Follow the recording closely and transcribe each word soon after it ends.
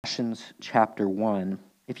Colossians chapter 1.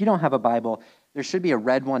 If you don't have a Bible, there should be a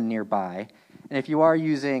red one nearby. And if you are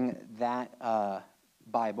using that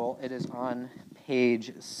Bible, it is on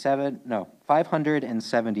page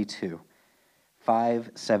 572.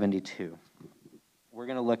 572. We're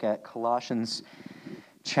going to look at Colossians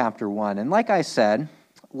chapter 1. And like I said,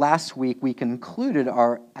 last week we concluded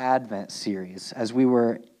our Advent series as we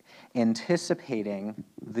were anticipating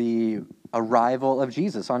the arrival of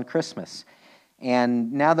Jesus on Christmas.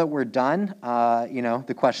 And now that we're done,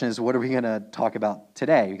 the question is, what are we going to talk about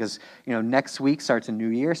today? Because, next week starts a new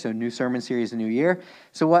year, so new sermon series, a new year.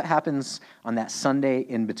 So what happens on that Sunday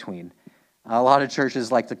in between? A lot of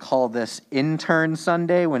churches like to call this Intern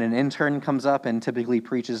Sunday, when an intern comes up and typically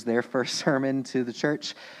preaches their first sermon to the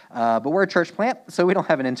church. But we're a church plant, so we don't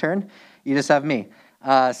have an intern. You just have me.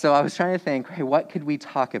 So I was trying to think, hey, what could we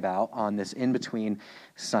talk about on this in-between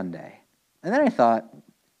Sunday? And then I thought,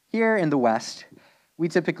 here in the West, we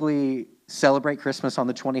typically celebrate Christmas on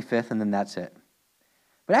the 25th, and then that's it.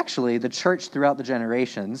 But actually, the church throughout the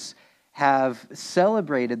generations have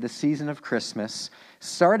celebrated the season of Christmas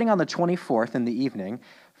starting on the 24th in the evening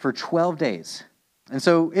for 12 days. And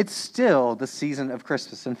so it's still the season of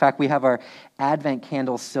Christmas. In fact, we have our Advent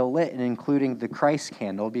candles still lit, and including the Christ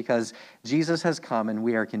candle, because Jesus has come and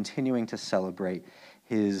we are continuing to celebrate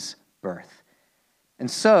his birth. And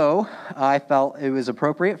so I felt it was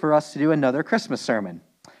appropriate for us to do another Christmas sermon.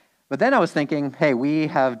 But then I was thinking, hey, we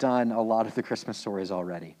have done a lot of the Christmas stories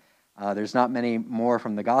already. There's not many more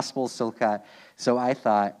from the Gospels to look at. So I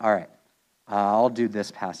thought, all right, I'll do this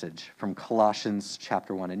passage from Colossians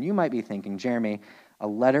chapter 1. And you might be thinking, Jeremy, a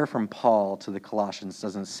letter from Paul to the Colossians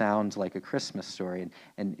doesn't sound like a Christmas story.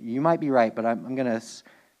 And you might be right, but I'm going to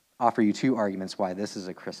offer you two arguments why this is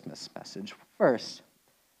a Christmas message. First,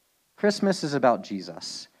 Christmas is about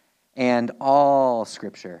Jesus, and all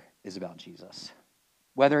Scripture is about Jesus.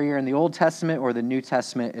 Whether you're in the Old Testament or the New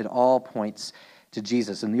Testament, it all points to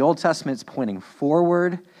Jesus. In the Old Testament, it's pointing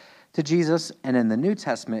forward to Jesus, and in the New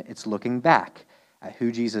Testament, it's looking back at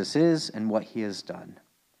who Jesus is and what he has done.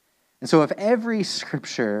 And so if every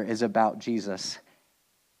Scripture is about Jesus,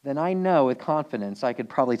 then I know with confidence I could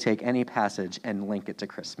probably take any passage and link it to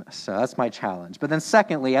Christmas. So that's my challenge. But then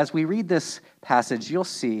secondly, as we read this passage, you'll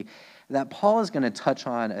see that Paul is going to touch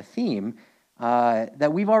on a theme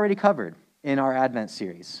that we've already covered in our Advent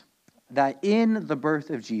series. That in the birth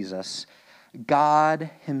of Jesus, God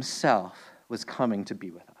himself was coming to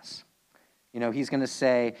be with us. He's going to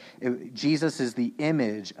say Jesus is the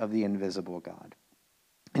image of the invisible God.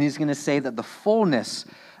 And he's going to say that the fullness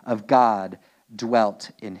of God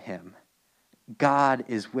dwelt in him. God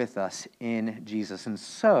is with us in Jesus. And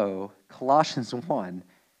so Colossians 1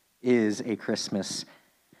 is a Christmas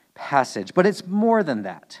passage. But it's more than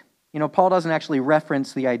that. Paul doesn't actually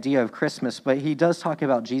reference the idea of Christmas, but he does talk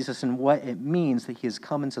about Jesus and what it means that he has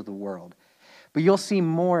come into the world. But you'll see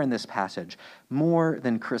more in this passage, more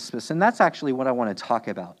than Christmas. And that's actually what I want to talk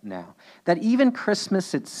about now. That even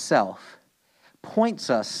Christmas itself points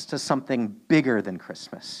us to something bigger than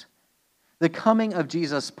Christmas. The coming of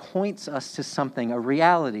Jesus points us to something, a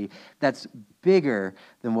reality that's bigger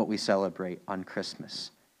than what we celebrate on Christmas.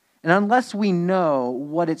 And unless we know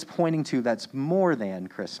what it's pointing to that's more than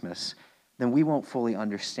Christmas, then we won't fully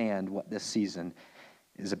understand what this season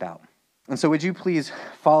is about. And so would you please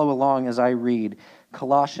follow along as I read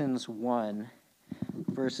Colossians 1,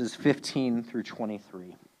 verses 15 through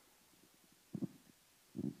 23.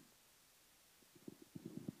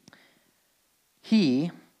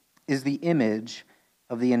 He is the image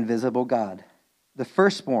of the invisible God, the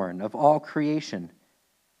firstborn of all creation.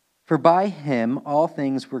 For by him all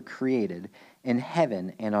things were created in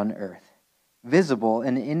heaven and on earth, visible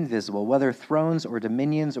and invisible, whether thrones or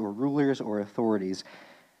dominions or rulers or authorities.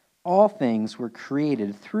 All things were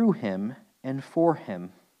created through him and for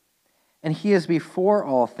him. And he is before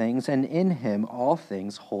all things, and in him all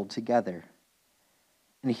things hold together.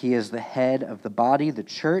 And he is the head of the body, the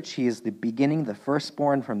church. He is the beginning, the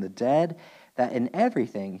firstborn from the dead, that in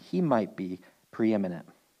everything he might be preeminent.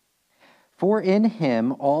 For in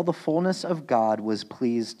him all the fullness of God was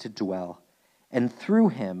pleased to dwell, and through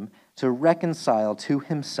him to reconcile to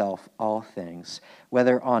himself all things,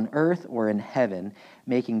 whether on earth or in heaven,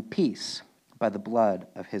 making peace by the blood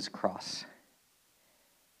of his cross.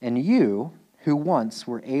 And you, who once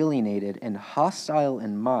were alienated and hostile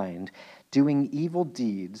in mind, doing evil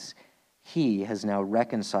deeds, he has now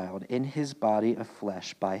reconciled in his body of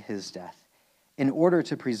flesh by his death, in order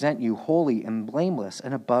to present you holy and blameless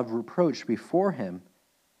and above reproach before him,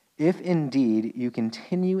 if indeed you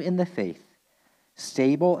continue in the faith,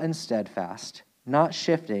 stable and steadfast, not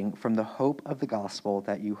shifting from the hope of the gospel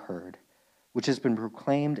that you heard, which has been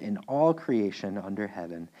proclaimed in all creation under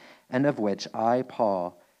heaven, and of which I,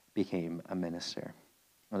 Paul, became a minister.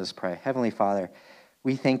 Let us pray. Heavenly Father,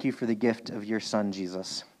 we thank you for the gift of your Son,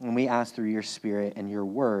 Jesus, and we ask through your Spirit and your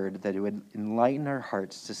word that it would enlighten our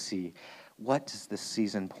hearts to see, what does this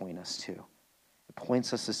season point us to? It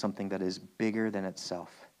points us to something that is bigger than itself.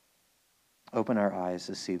 Open our eyes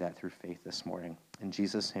to see that through faith this morning. In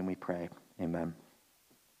Jesus' name we pray. Amen.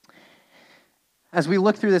 As we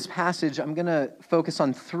look through this passage, I'm going to focus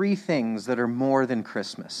on three things that are more than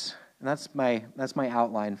Christmas. And that's my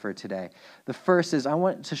outline for today. The first is I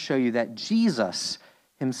want to show you that Jesus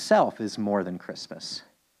himself is more than Christmas.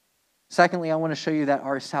 Secondly, I want to show you that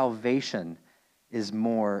our salvation is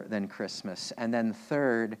more than Christmas. And then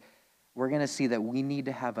third, we're going to see that we need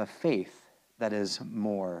to have a faith that is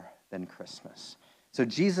more than Christmas. So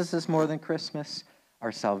Jesus is more than Christmas.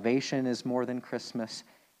 Our salvation is more than Christmas.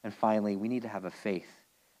 And finally, we need to have a faith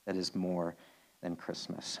that is more than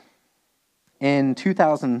Christmas. In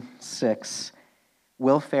 2006,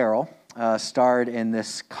 Will Ferrell starred in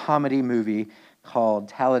this comedy movie called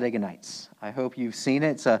Talladega Nights. I hope you've seen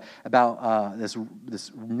it. It's about this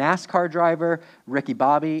NASCAR driver, Ricky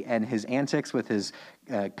Bobby, and his antics with his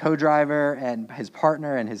co-driver and his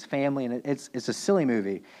partner and his family. And it's a silly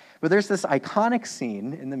movie. But there's this iconic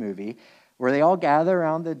scene in the movie where they all gather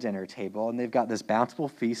around the dinner table, and they've got this bountiful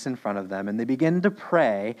feast in front of them, and they begin to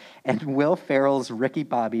pray, and Will Ferrell's Ricky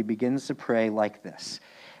Bobby begins to pray like this: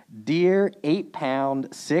 "Dear 8-pound,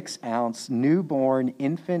 6-ounce, newborn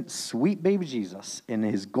infant, sweet baby Jesus in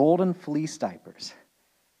his golden fleece diapers."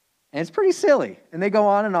 And it's pretty silly. And they go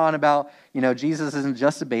on and on about, Jesus isn't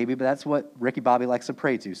just a baby, but that's what Ricky Bobby likes to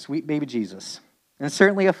pray to, sweet baby Jesus. And it's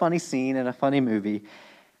certainly a funny scene and a funny movie.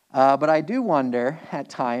 But I do wonder at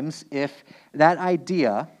times if that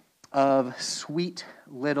idea of sweet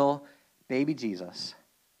little baby Jesus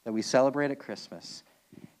that we celebrate at Christmas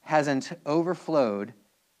hasn't overflowed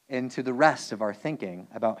into the rest of our thinking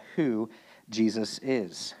about who Jesus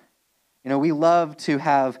is. We love to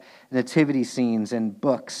have nativity scenes and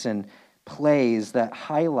books and plays that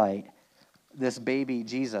highlight this baby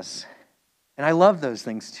Jesus. And I love those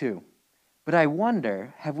things too. But I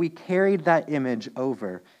wonder, have we carried that image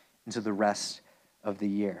over into the rest of the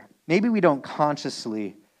year? Maybe we don't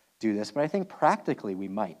consciously do this, but I think practically we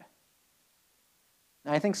might.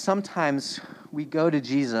 And I think sometimes we go to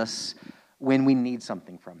Jesus when we need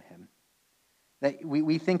something from him. That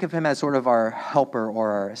we think of him as sort of our helper or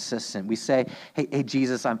our assistant. We say, hey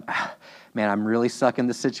Jesus, I'm really stuck in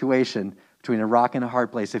this situation between a rock and a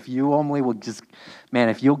hard place. If you only will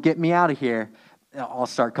if you'll get me out of here, I'll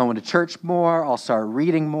start going to church more. I'll start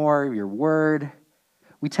reading more of your word.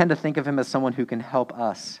 We tend to think of him as someone who can help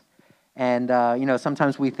us. And,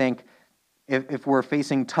 sometimes we think if we're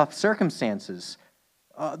facing tough circumstances,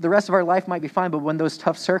 the rest of our life might be fine, but when those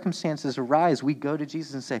tough circumstances arise, we go to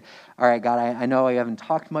Jesus and say, all right, God, I know I haven't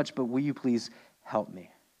talked much, but will you please help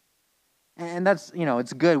me? And that's,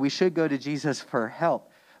 it's good. We should go to Jesus for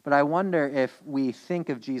help. But I wonder if we think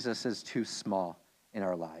of Jesus as too small in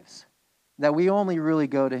our lives, that we only really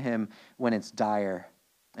go to him when it's dire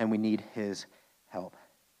and we need his help.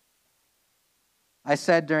 I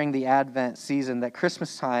said during the Advent season that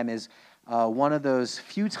Christmas time is one of those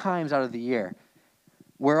few times out of the year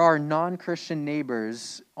where our non-Christian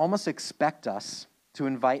neighbors almost expect us to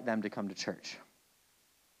invite them to come to church.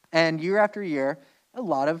 And year after year, a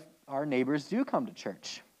lot of our neighbors do come to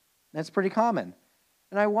church. That's pretty common.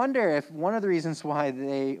 And I wonder if one of the reasons why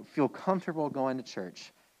they feel comfortable going to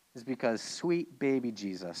church is because sweet baby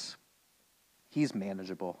Jesus, he's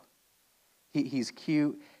manageable. He's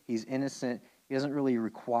cute, he's innocent, he doesn't really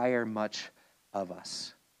require much of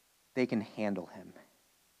us. They can handle him.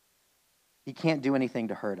 He can't do anything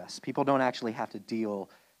to hurt us. People don't actually have to deal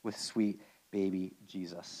with sweet baby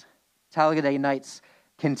Jesus. Talladega Nights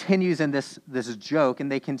continues in this joke,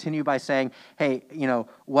 and they continue by saying, hey,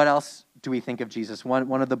 what else do we think of Jesus?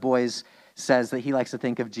 One of the boys says that he likes to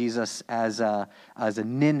think of Jesus as a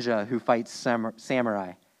ninja who fights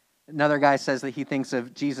samurai. Another guy says that he thinks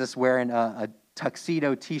of Jesus wearing a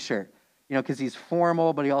tuxedo t-shirt, because he's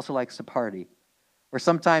formal, but he also likes to party. Or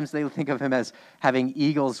sometimes they think of him as having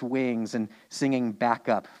eagle's wings and singing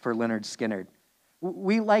backup for Lynyrd Skynyrd.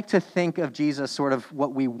 We like to think of Jesus sort of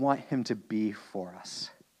what we want him to be for us.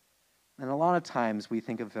 And a lot of times we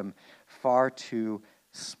think of him far too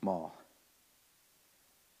small.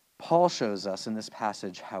 Paul shows us in this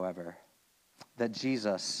passage, however, that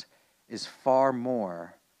Jesus is far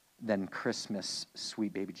more than Christmas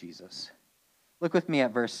sweet baby Jesus. Look with me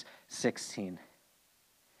at verse 16.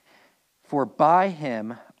 For by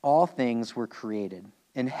him all things were created,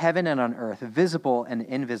 in heaven and on earth, visible and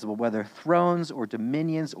invisible, whether thrones or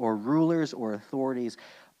dominions or rulers or authorities,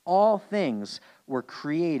 all things were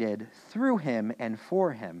created through him and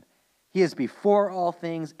for him. He is before all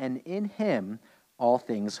things, and in him all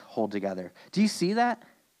things hold together. Do you see that?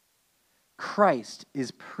 Christ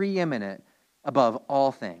is preeminent above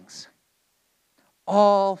all things.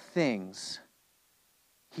 All things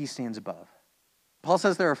he stands above. Paul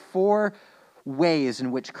says there are 4 ways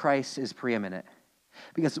in which Christ is preeminent.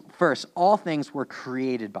 Because first, all things were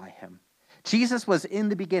created by him. Jesus was in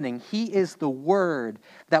the beginning. He is the word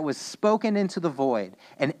that was spoken into the void,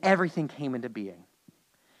 and everything came into being.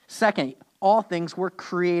 Second, all things were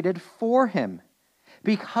created for him.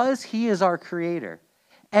 Because he is our creator,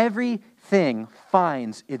 everything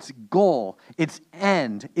finds its goal, its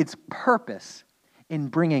end, its purpose in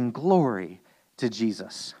bringing glory to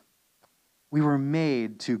Jesus. We were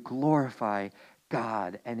made to glorify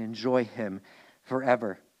God and enjoy him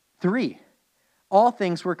forever. 3, all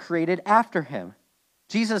things were created after him.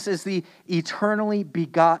 Jesus is the eternally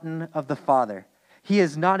begotten of the Father. He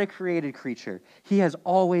is not a created creature. He has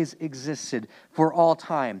always existed for all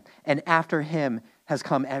time, and after him has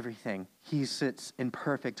come everything. He sits in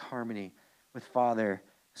perfect harmony with Father,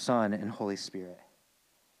 Son, and Holy Spirit.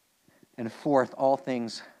 And 4th, all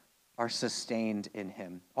things are sustained in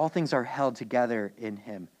him. All things are held together in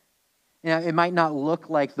him. You know, it might not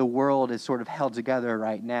look like the world is sort of held together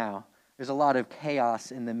right now. There's a lot of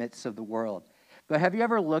chaos in the midst of the world. But have you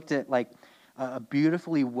ever looked at like a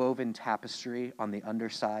beautifully woven tapestry on the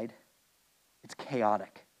underside? It's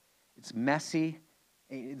chaotic. It's messy.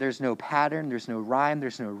 There's no pattern. There's no rhyme.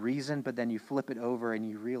 There's no reason. But then you flip it over and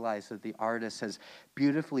you realize that the artist has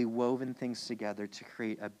beautifully woven things together to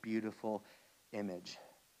create a beautiful image.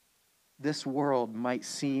 This world might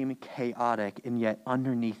seem chaotic, and yet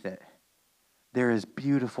underneath it, there is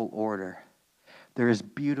beautiful order. There is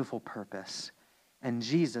beautiful purpose. And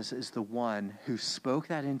Jesus is the one who spoke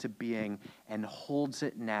that into being and holds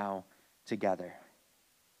it now together.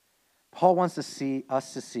 Paul wants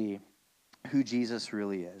us to see who Jesus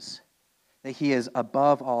really is, that he is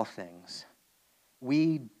above all things.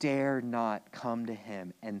 We dare not come to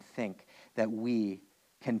him and think that we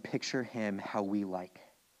can picture him how we like.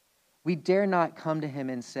 We dare not come to him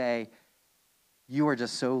and say, you are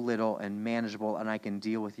just so little and manageable and I can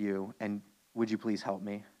deal with you, and would you please help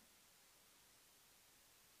me?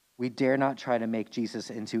 We dare not try to make Jesus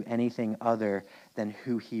into anything other than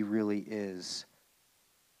who he really is,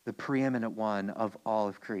 the preeminent one of all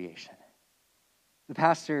of creation. The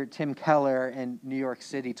pastor, Tim Keller in New York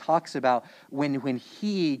City, talks about when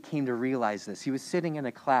he came to realize this. He was sitting in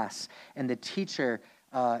a class, and the teacher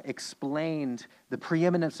explained the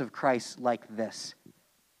preeminence of Christ like this.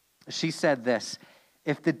 She said this: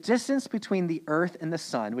 if the distance between the earth and the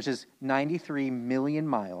sun, which is 93 million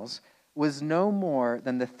miles, was no more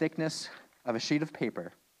than the thickness of a sheet of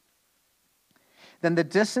paper, then the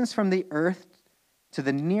distance from the earth to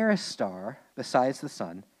the nearest star, besides the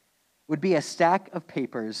sun, would be a stack of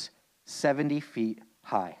papers 70 feet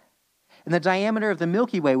high. And the diameter of the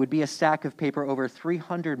Milky Way would be a stack of paper over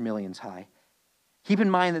 300 million high. Keep in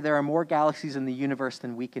mind that there are more galaxies in the universe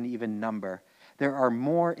than we can even number. There are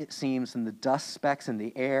more, it seems, than the dust specks in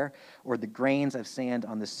the air or the grains of sand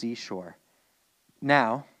on the seashore.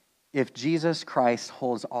 Now, if Jesus Christ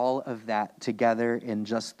holds all of that together in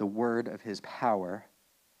just the word of his power,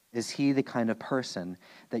 is he the kind of person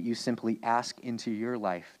that you simply ask into your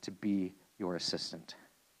life to be your assistant?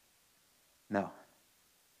 No.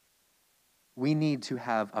 We need to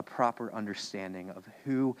have a proper understanding of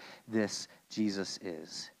who this Jesus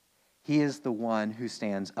is. He is the one who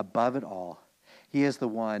stands above it all. He is the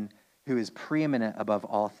one who is preeminent above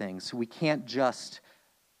all things. We can't just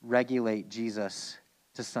regulate Jesus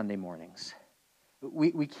to Sunday mornings.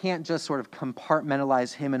 We can't just sort of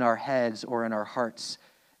compartmentalize him in our heads or in our hearts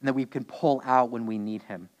and that we can pull out when we need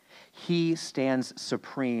him. He stands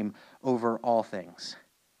supreme over all things.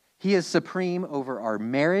 He is supreme over our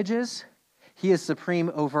marriages. He is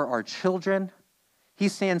supreme over our children. He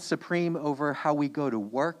stands supreme over how we go to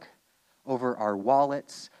work, over our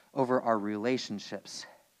wallets, over our relationships.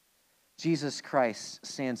 Jesus Christ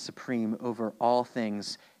stands supreme over all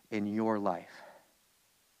things in your life.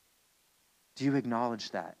 Do you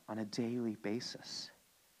acknowledge that on a daily basis?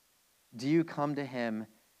 Do you come to him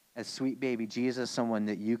as sweet baby Jesus, someone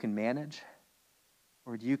that you can manage?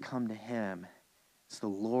 Or do you come to him as the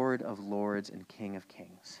Lord of Lords and King of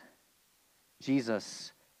Kings?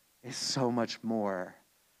 Jesus is so much more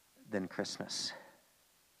than Christmas.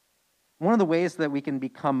 One of the ways that we can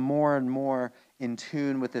become more and more in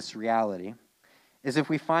tune with this reality is if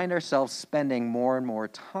we find ourselves spending more and more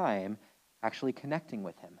time actually connecting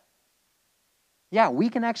with him. Yeah, we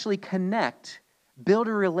can actually connect, build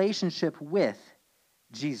a relationship with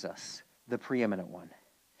Jesus, the preeminent one,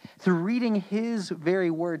 through reading his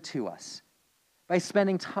very word to us, by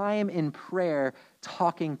spending time in prayer,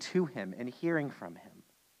 talking to him and hearing from him,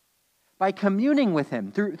 by communing with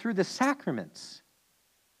him through the sacraments,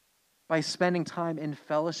 by spending time in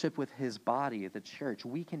fellowship with his body, the church.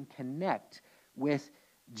 We can connect with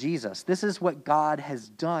Jesus. This is what God has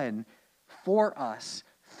done for us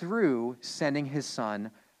through sending his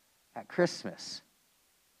son at Christmas.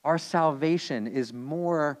 Our salvation is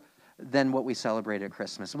more than what we celebrate at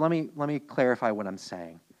Christmas. Let me clarify what I'm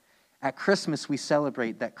saying. At Christmas, we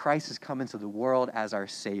celebrate that Christ has come into the world as our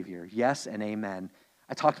Savior. Yes and amen.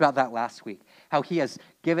 I talked about that last week, how he has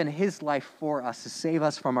given his life for us to save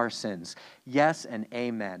us from our sins. Yes and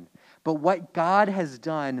amen. But what God has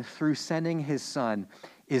done through sending his son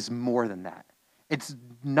is more than that. It's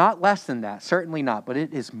not less than that, certainly not, but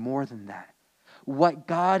it is more than that. What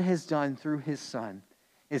God has done through his son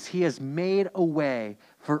is he has made a way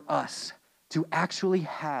for us to actually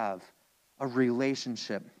have a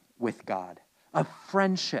relationship with God, a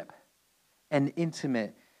friendship, an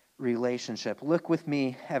intimate relationship. Look with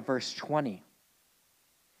me at verse 20.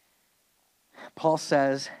 Paul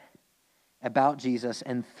says about Jesus,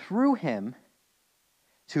 and through him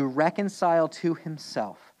to reconcile to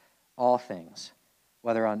himself all things,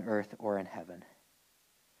 whether on earth or in heaven.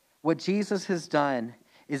 What Jesus has done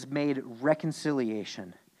is made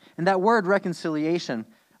reconciliation. And that word reconciliation,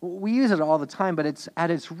 we use it all the time, but it's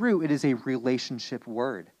at its root, it is a relationship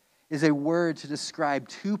word. It is a word to describe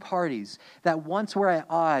two parties that once were at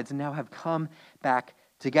odds and now have come back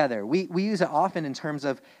together. We use it often in terms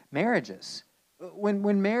of marriages.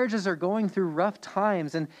 When marriages are going through rough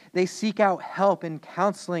times and they seek out help in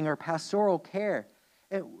counseling or pastoral care,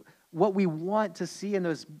 what we want to see in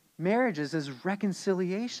those marriages is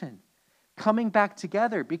reconciliation, coming back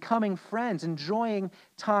together, becoming friends, enjoying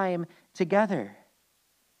time together.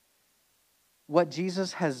 What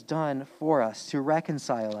Jesus has done for us to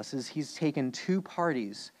reconcile us is he's taken two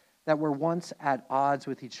parties that were once at odds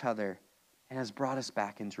with each other and has brought us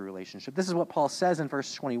back into relationship. This is what Paul says in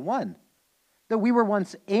verse 21, that we were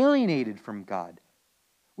once alienated from God.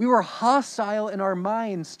 We were hostile in our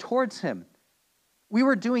minds towards him. We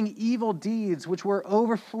were doing evil deeds which were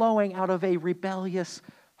overflowing out of a rebellious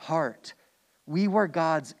heart. We were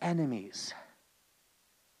God's enemies.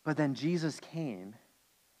 But then Jesus came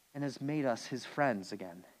and has made us his friends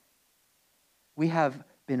again. We have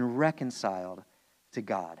been reconciled to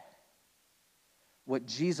God. What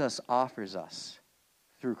Jesus offers us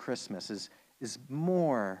through Christmas is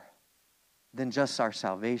more than just our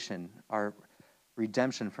salvation, our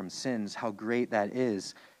redemption from sins, how great that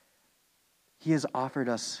is. He has offered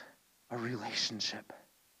us a relationship.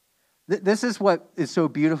 This is what is so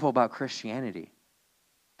beautiful about Christianity.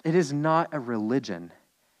 It is not a religion,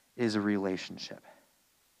 it is a relationship.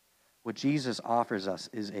 What Jesus offers us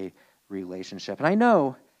is a relationship. And I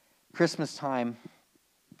know Christmas time,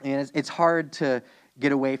 and it's hard to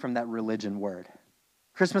get away from that religion word.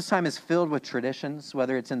 Christmas time is filled with traditions,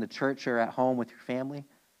 whether it's in the church or at home with your family.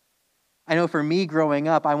 I know for me growing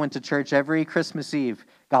up, I went to church every Christmas Eve,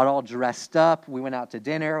 got all dressed up. We went out to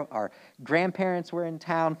dinner. Our grandparents were in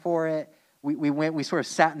town for it. We sort of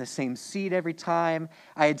sat in the same seat every time.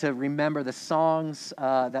 I had to remember the songs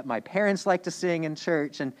that my parents liked to sing in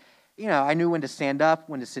church. And, I knew when to stand up,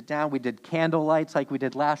 when to sit down. We did candle lights like we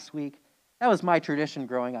did last week. That was my tradition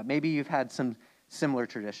growing up. Maybe you've had some similar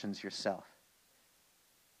traditions yourself.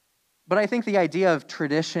 But I think the idea of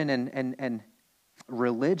tradition and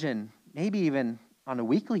religion, maybe even on a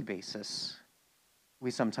weekly basis, we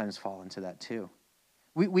sometimes fall into that too.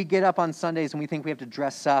 We get up on Sundays and we think we have to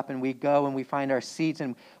dress up, and we go and we find our seats,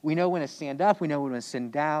 and we know when to stand up, we know when to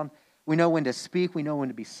sit down, we know when to speak, we know when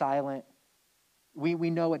to be silent. We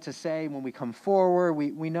know what to say when we come forward.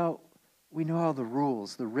 We know all the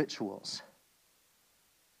rules, the rituals.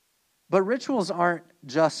 But rituals aren't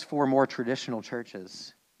just for more traditional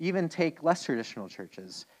churches. Even take less traditional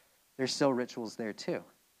churches. There's still rituals there too.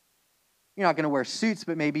 You're not going to wear suits,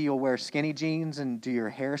 but maybe you'll wear skinny jeans and do your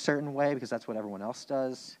hair a certain way because that's what everyone else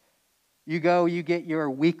does. You get your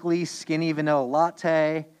weekly skinny vanilla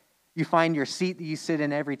latte. You find your seat that you sit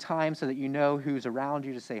in every time so that you know who's around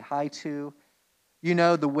you to say hi to. You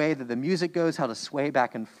know the way that the music goes, how to sway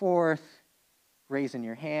back and forth, raising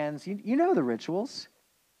your hands. You know the rituals.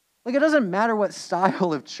 Like, it doesn't matter what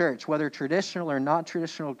style of church, whether traditional or not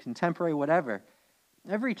traditional, contemporary, whatever.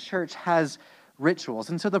 Every church has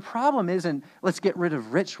rituals. And so the problem isn't, let's get rid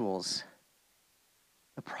of rituals.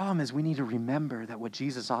 The problem is we need to remember that what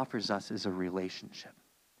Jesus offers us is a relationship.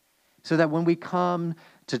 so that when we come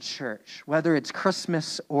to church, whether it's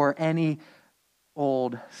Christmas or any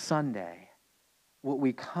old Sunday, what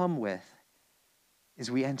we come with is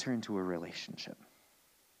we enter into a relationship.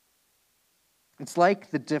 It's like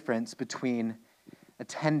the difference between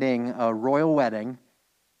attending a royal wedding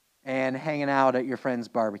and hanging out at your friend's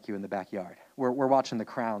barbecue in the backyard. We're watching The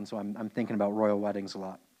Crown, so I'm thinking about royal weddings a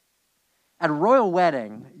lot. At a royal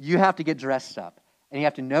wedding, you have to get dressed up, and you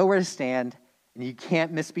have to know where to stand, and you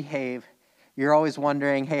can't misbehave. You're always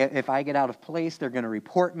wondering, hey, if I get out of place, they're going to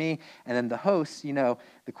report me, and then the host, the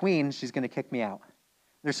queen, she's going to kick me out.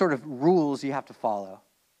 There's sort of rules you have to follow.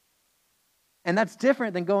 And that's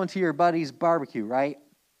different than going to your buddy's barbecue, right?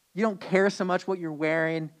 You don't care so much what you're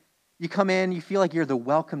wearing. You come in, you feel like you're the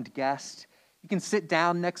welcomed guest. You can sit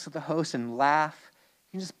down next to the host and laugh.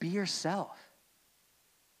 You can just be yourself.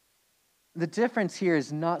 The difference here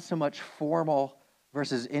is not so much formal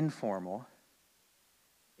versus informal.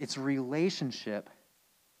 It's relationship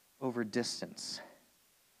over distance.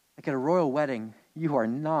 Like at a royal wedding, you are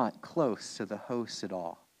not close to the host at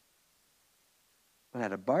all. But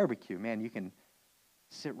at a barbecue, man, you can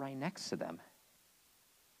sit right next to them.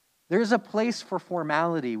 There's a place for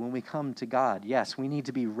formality when we come to God. Yes, we need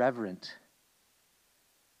to be reverent.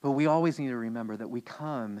 But we always need to remember that we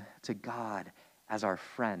come to God as our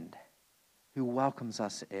friend who welcomes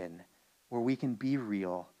us in, where we can be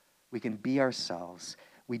real, we can be ourselves.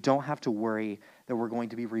 We don't have to worry that we're going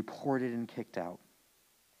to be reported and kicked out.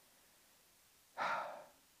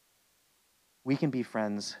 We can be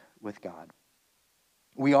friends with God.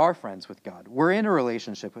 We are friends with God. We're in a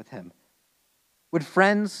relationship with Him. Would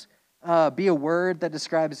friends be a word that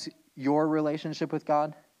describes your relationship with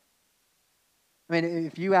God? I mean,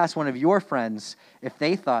 if you ask one of your friends if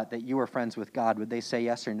they thought that you were friends with God, would they say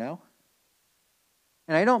yes or no?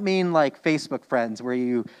 And I don't mean like Facebook friends where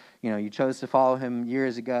you chose to follow him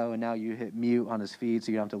years ago and now you hit mute on his feed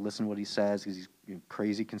so you don't have to listen to what he says because he's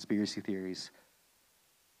crazy conspiracy theories.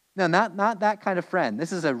 No, not that kind of friend.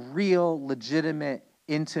 This is a real, legitimate,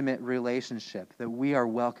 intimate relationship that we are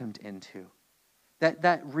welcomed into.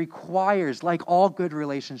 That requires, like all good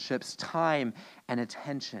relationships, time and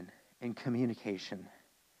attention and communication.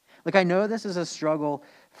 Like, I know this is a struggle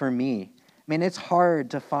for me. I mean, it's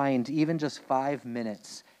hard to find even just 5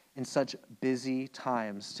 minutes in such busy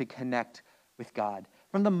times to connect with God.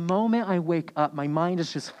 From the moment I wake up, my mind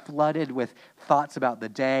is just flooded with thoughts about the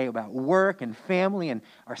day, about work and family and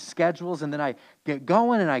our schedules. And then I get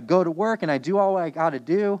going and I go to work and I do all I got to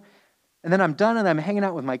do. And then I'm done and I'm hanging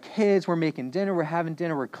out with my kids. We're making dinner. We're having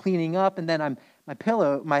dinner. We're cleaning up. And then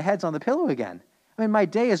my head's on the pillow again. I mean, my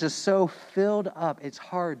day is just so filled up. It's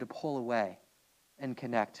hard to pull away and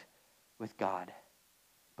connect with God.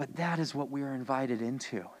 But that is what we are invited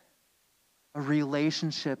into. A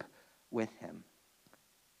relationship with Him.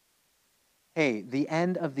 Hey, the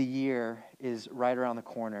end of the year is right around the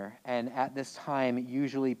corner, and at this time,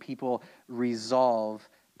 usually people resolve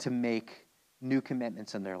to make new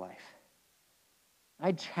commitments in their life.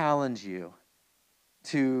 I challenge you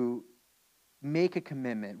to make a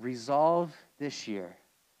commitment, resolve this year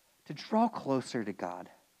to draw closer to God.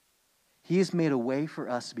 He has made a way for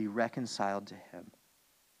us to be reconciled to Him.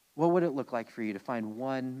 What would it look like for you to find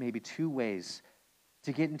 1, maybe 2 ways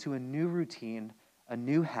to get into a new routine, a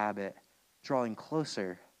new habit, drawing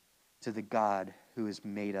closer to the God who has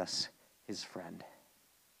made us His friend?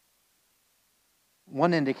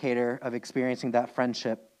 One indicator of experiencing that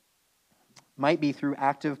friendship might be through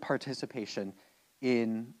active participation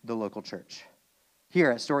in the local church.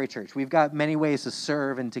 Here at Story Church, we've got many ways to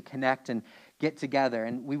serve and to connect and get together,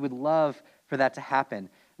 and we would love for that to happen.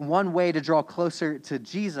 One way to draw closer to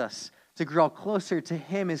Jesus, to draw closer to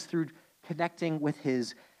Him, is through connecting with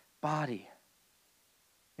His body.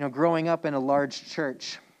 Growing up in a large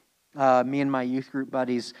church, me and my youth group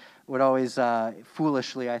buddies would always,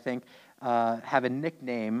 foolishly, I think, have a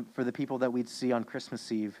nickname for the people that we'd see on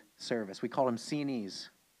Christmas Eve service. We called them C&Es.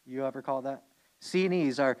 You ever call that?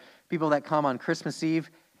 C&Es are people that come on Christmas Eve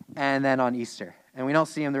and then on Easter, and we don't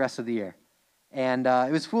see them the rest of the year. And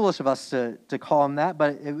it was foolish of us to call them that,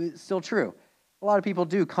 but it was still true. A lot of people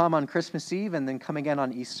do come on Christmas Eve and then come again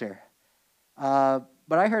on Easter.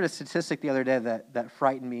 But I heard a statistic the other day that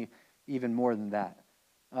frightened me even more than that.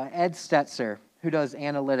 Ed Stetzer, who does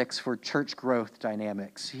analytics for church growth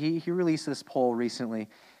dynamics, he released this poll recently.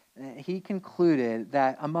 He concluded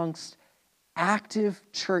that amongst active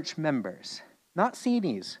church members, not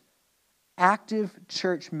C&Es, active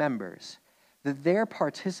church members, that their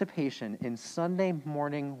participation in Sunday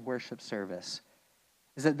morning worship service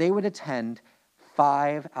is that they would attend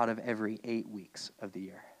 5 out of every 8 weeks of the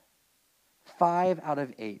year. 5 out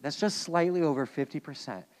of 8. That's just slightly over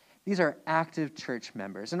 50%. These are active church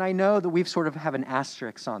members. And I know that we've sort of have an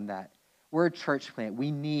asterisk on that. We're a church plant.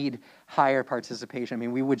 We need higher participation. I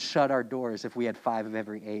mean, we would shut our doors if we had 5 of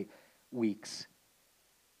every 8 weeks.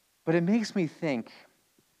 But it makes me think,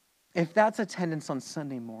 if that's attendance on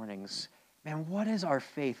Sunday mornings, man, what does our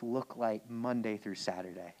faith look like Monday through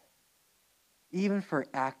Saturday? Even for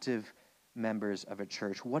active members of a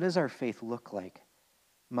church, what does our faith look like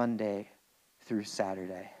Monday through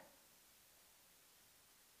Saturday?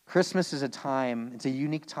 Christmas is it's a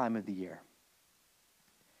unique time of the year.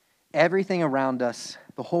 Everything around us,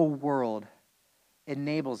 the whole world,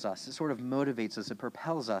 enables us, it sort of motivates us, it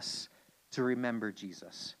propels us to remember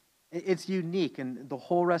Jesus. It's unique, and the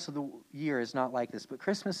whole rest of the year is not like this, but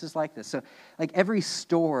Christmas is like this. So, like, every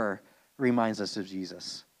store reminds us of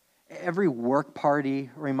Jesus. Every work party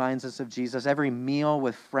reminds us of Jesus. Every meal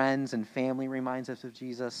with friends and family reminds us of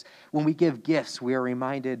Jesus. When we give gifts, we are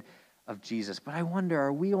reminded of Jesus. But I wonder,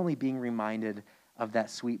 are we only being reminded of that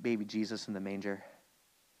sweet baby Jesus in the manger?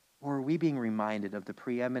 Or are we being reminded of the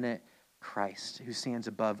preeminent Christ who stands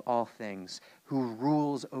above all things, who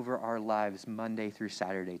rules over our lives Monday through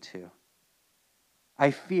Saturday too?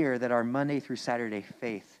 I fear that our Monday through Saturday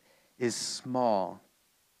faith is small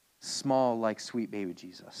like sweet baby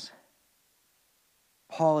Jesus.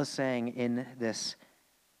 Paul is saying in this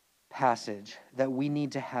passage that we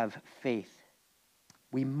need to have faith.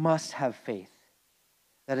 We must have faith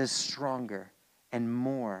that is stronger and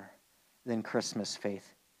more than Christmas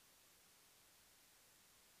faith.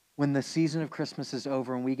 When the season of Christmas is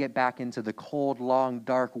over and we get back into the cold, long,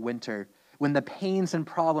 dark winter, when the pains and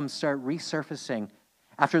problems start resurfacing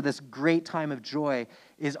after this great time of joy,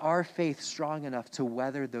 is our faith strong enough to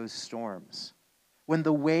weather those storms? When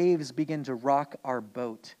the waves begin to rock our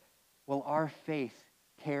boat, will our faith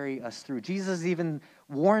carry us through? Jesus even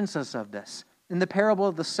warns us of this. In the parable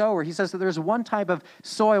of the sower, he says that there's one type of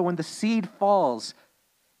soil when the seed falls,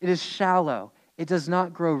 it is shallow. It does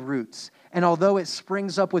not grow roots. And although it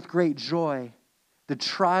springs up with great joy, the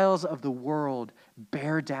trials of the world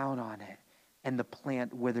bear down on it, and the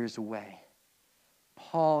plant withers away.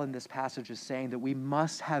 Paul in this passage is saying that we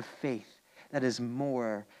must have faith that is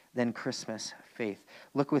more than Christmas faith.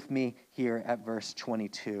 Look with me here at verse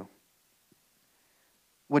 22.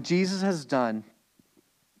 What Jesus has done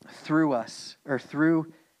through us, or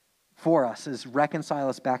for us, is reconcile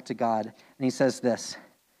us back to God. And he says this: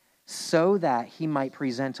 so that he might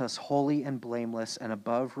present us holy and blameless and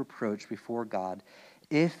above reproach before God,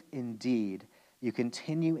 if indeed you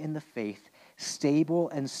continue in the faith, stable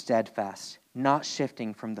and steadfast, not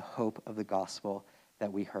shifting from the hope of the gospel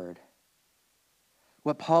that we heard.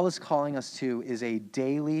 What Paul is calling us to is a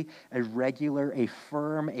daily, a regular, a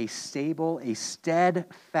firm, a stable, a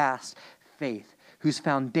steadfast faith whose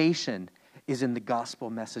foundation is in the gospel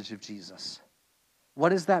message of Jesus.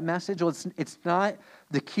 What is that message? Well, it's not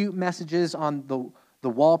the cute messages on the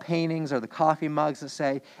wall paintings or the coffee mugs that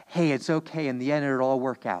say, hey, it's okay, in the end it'll all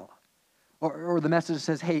work out. Or the message that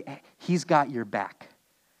says, hey, he's got your back.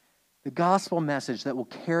 The gospel message that will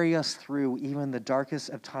carry us through even the darkest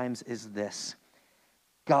of times is this: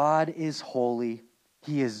 God is holy,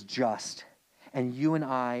 he is just, and you and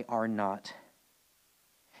I are not.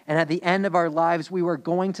 And at the end of our lives, we are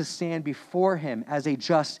going to stand before him as a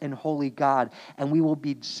just and holy God, and we will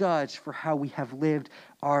be judged for how we have lived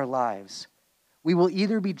our lives. We will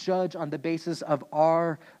either be judged on the basis of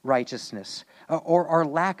our righteousness or our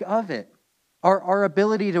lack of it, our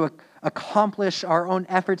ability to accomplish our own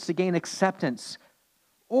efforts to gain acceptance,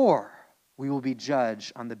 or we will be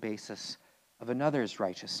judged on the basis of another's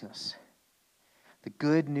righteousness. The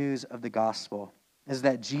good news of the gospel is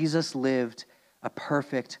that Jesus lived a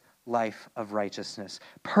perfect life of righteousness,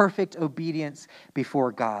 perfect obedience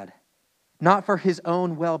before God, not for his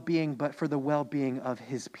own well-being, but for the well-being of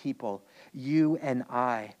his people, you and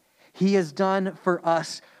I. He has done for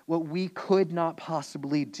us what we could not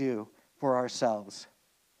possibly do for ourselves.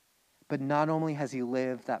 But not only has he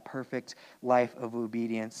lived that perfect life of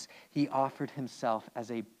obedience, he offered himself as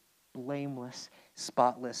a blameless,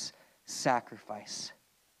 spotless sacrifice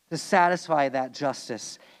to satisfy that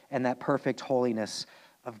justice and that perfect holiness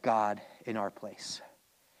of God in our place.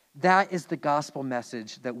 That is the gospel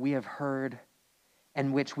message that we have heard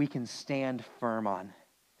and which we can stand firm on.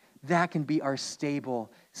 That can be our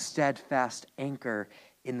stable, steadfast anchor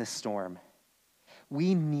in the storm.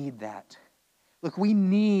 We need that. Look, we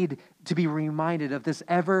need to be reminded of this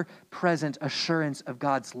ever-present assurance of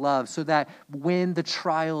God's love so that when the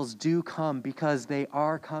trials do come, because they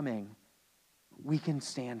are coming, we can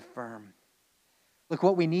stand firm. Look,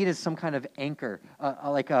 what we need is some kind of anchor.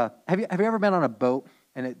 Have you ever been on a boat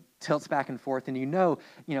and it tilts back and forth, and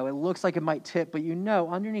it looks like it might tip, but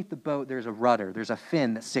underneath the boat there's a rudder, there's a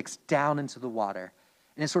fin that sticks down into the water,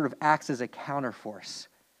 and it sort of acts as a counterforce.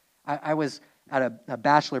 I was at a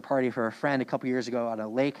bachelor party for a friend a couple years ago at a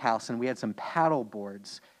lake house, and we had some paddle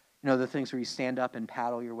boards, the things where you stand up and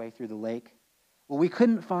paddle your way through the lake. Well, we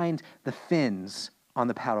couldn't find the fins on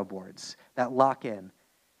the paddle boards that lock in.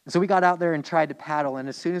 And so we got out there and tried to paddle, and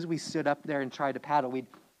as soon as we stood up there and tried to paddle, we'd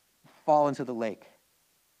fall into the lake.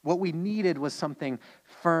 What we needed was something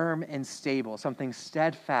firm and stable, something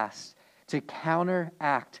steadfast to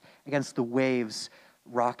counteract against the waves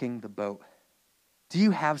rocking the boat. Do you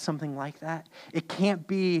have something like that? It can't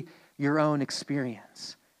be your own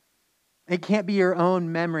experience. It can't be your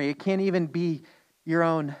own memory. It can't even be your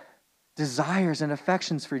own desires and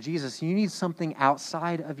affections for Jesus. You need something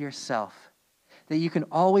outside of yourself that you can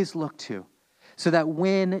always look to, so that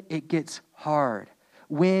when it gets hard,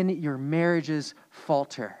 when your marriages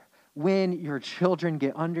falter, when your children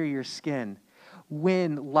get under your skin,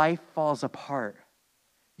 when life falls apart,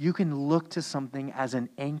 you can look to something as an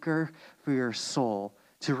anchor for your soul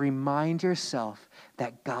to remind yourself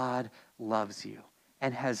that God loves you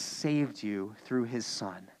and has saved you through his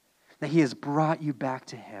Son, that he has brought you back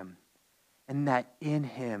to him, and that in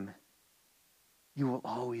him you will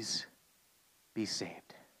always be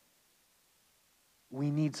saved. We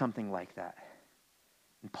need something like that.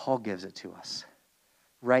 And Paul gives it to us.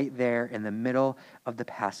 Right there in the middle of the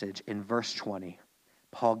passage in verse 20,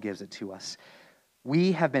 Paul gives it to us.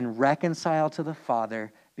 We have been reconciled to the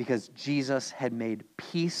Father because Jesus had made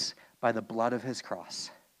peace by the blood of his cross.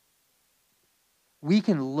 We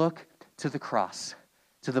can look to the cross,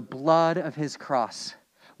 to the blood of his cross,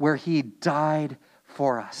 where he died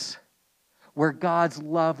for us, where God's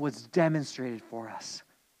love was demonstrated for us.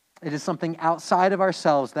 It is something outside of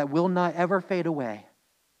ourselves that will not ever fade away.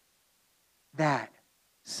 That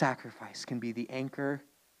sacrifice can be the anchor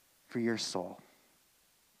for your soul.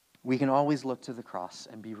 We can always look to the cross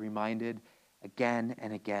and be reminded again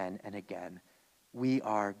and again and again, we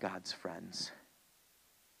are God's friends.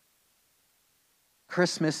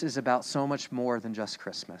 Christmas is about so much more than just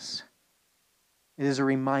Christmas. It is a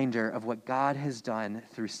reminder of what God has done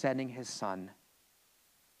through sending his Son,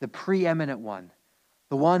 the preeminent one,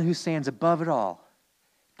 the one who stands above it all,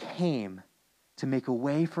 came to make a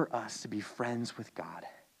way for us to be friends with God.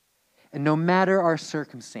 And no matter our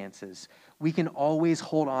circumstances, we can always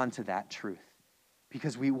hold on to that truth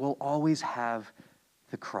because we will always have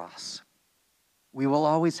the cross. We will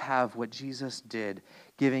always have what Jesus did,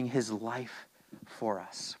 giving his life for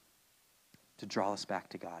us to draw us back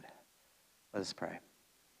to God. Let us pray.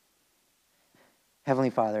 Heavenly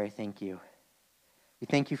Father, I thank you. We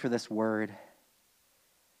thank you for this word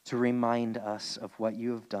to remind us of what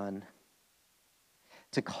you have done,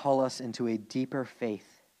 to call us into a deeper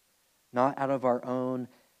faith, not out of our own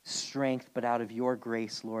strength, but out of your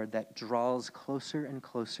grace, Lord, that draws closer and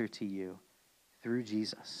closer to you through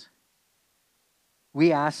Jesus.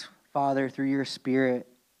 We ask, Father, through your Spirit,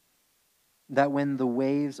 that when the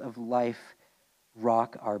waves of life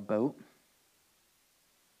rock our boat,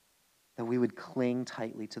 that we would cling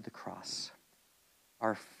tightly to the cross,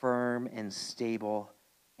 our firm and stable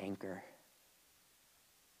anchor.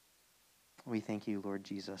 We thank you, Lord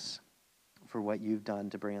Jesus, for what you've done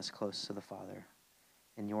to bring us close to the Father.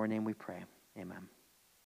 In your name we pray. Amen.